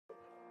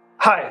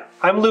Hi,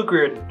 I'm Luke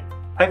Reardon.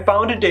 I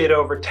founded Dayta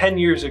over 10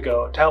 years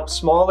ago to help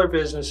smaller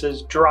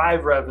businesses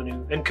drive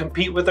revenue and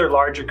compete with their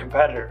larger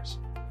competitors.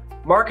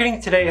 Marketing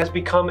today has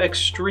become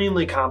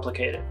extremely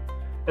complicated,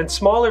 and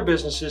smaller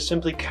businesses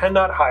simply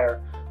cannot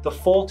hire the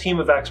full team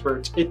of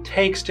experts it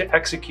takes to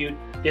execute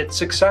it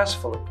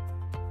successfully.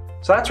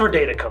 So that's where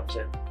Dayta comes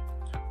in.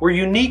 We're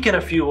unique in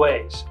a few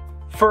ways.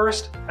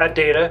 First, at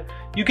Dayta,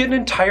 you get an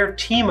entire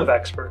team of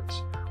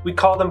experts. We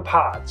call them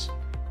pods.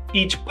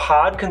 Each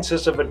pod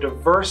consists of a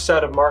diverse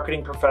set of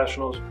marketing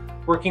professionals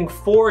working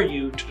for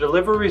you to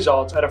deliver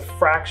results at a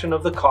fraction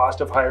of the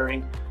cost of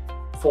hiring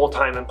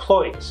full-time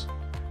employees.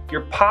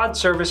 Your pod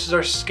services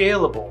are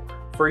scalable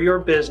for your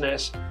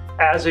business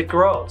as it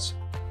grows.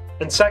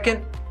 And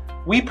second,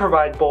 we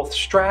provide both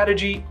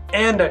strategy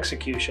and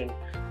execution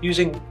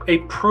using a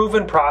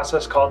proven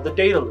process called the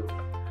data loop.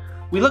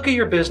 We look at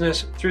your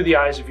business through the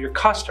eyes of your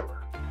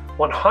customer.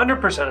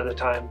 100% of the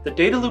time, the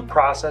data loop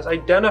process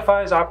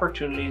identifies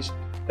opportunities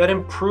that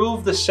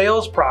improve the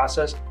sales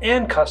process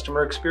and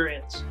customer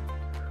experience.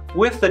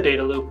 With the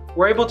data loop,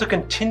 we're able to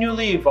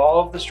continually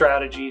evolve the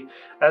strategy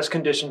as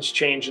conditions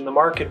change in the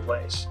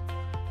marketplace.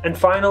 And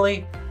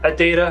finally, at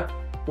Dayta,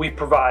 we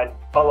provide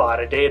a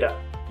lot of data.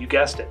 You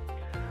guessed it.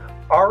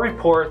 Our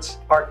reports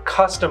are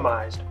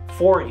customized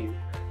for you.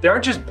 They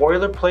aren't just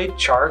boilerplate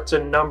charts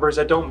and numbers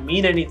that don't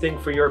mean anything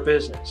for your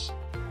business.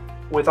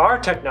 With our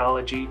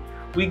technology,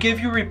 we give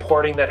you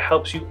reporting that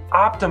helps you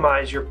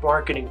optimize your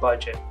marketing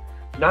budget,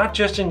 not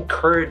just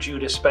encourage you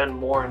to spend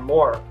more and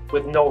more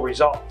with no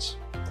results.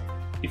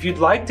 If you'd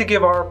like to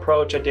give our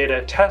approach at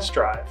Dayta a test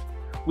drive,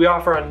 we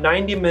offer a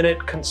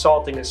 90-minute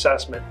consulting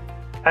assessment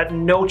at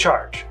no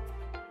charge.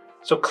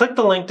 So click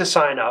the link to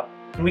sign up,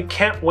 and we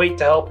can't wait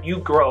to help you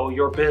grow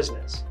your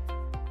business.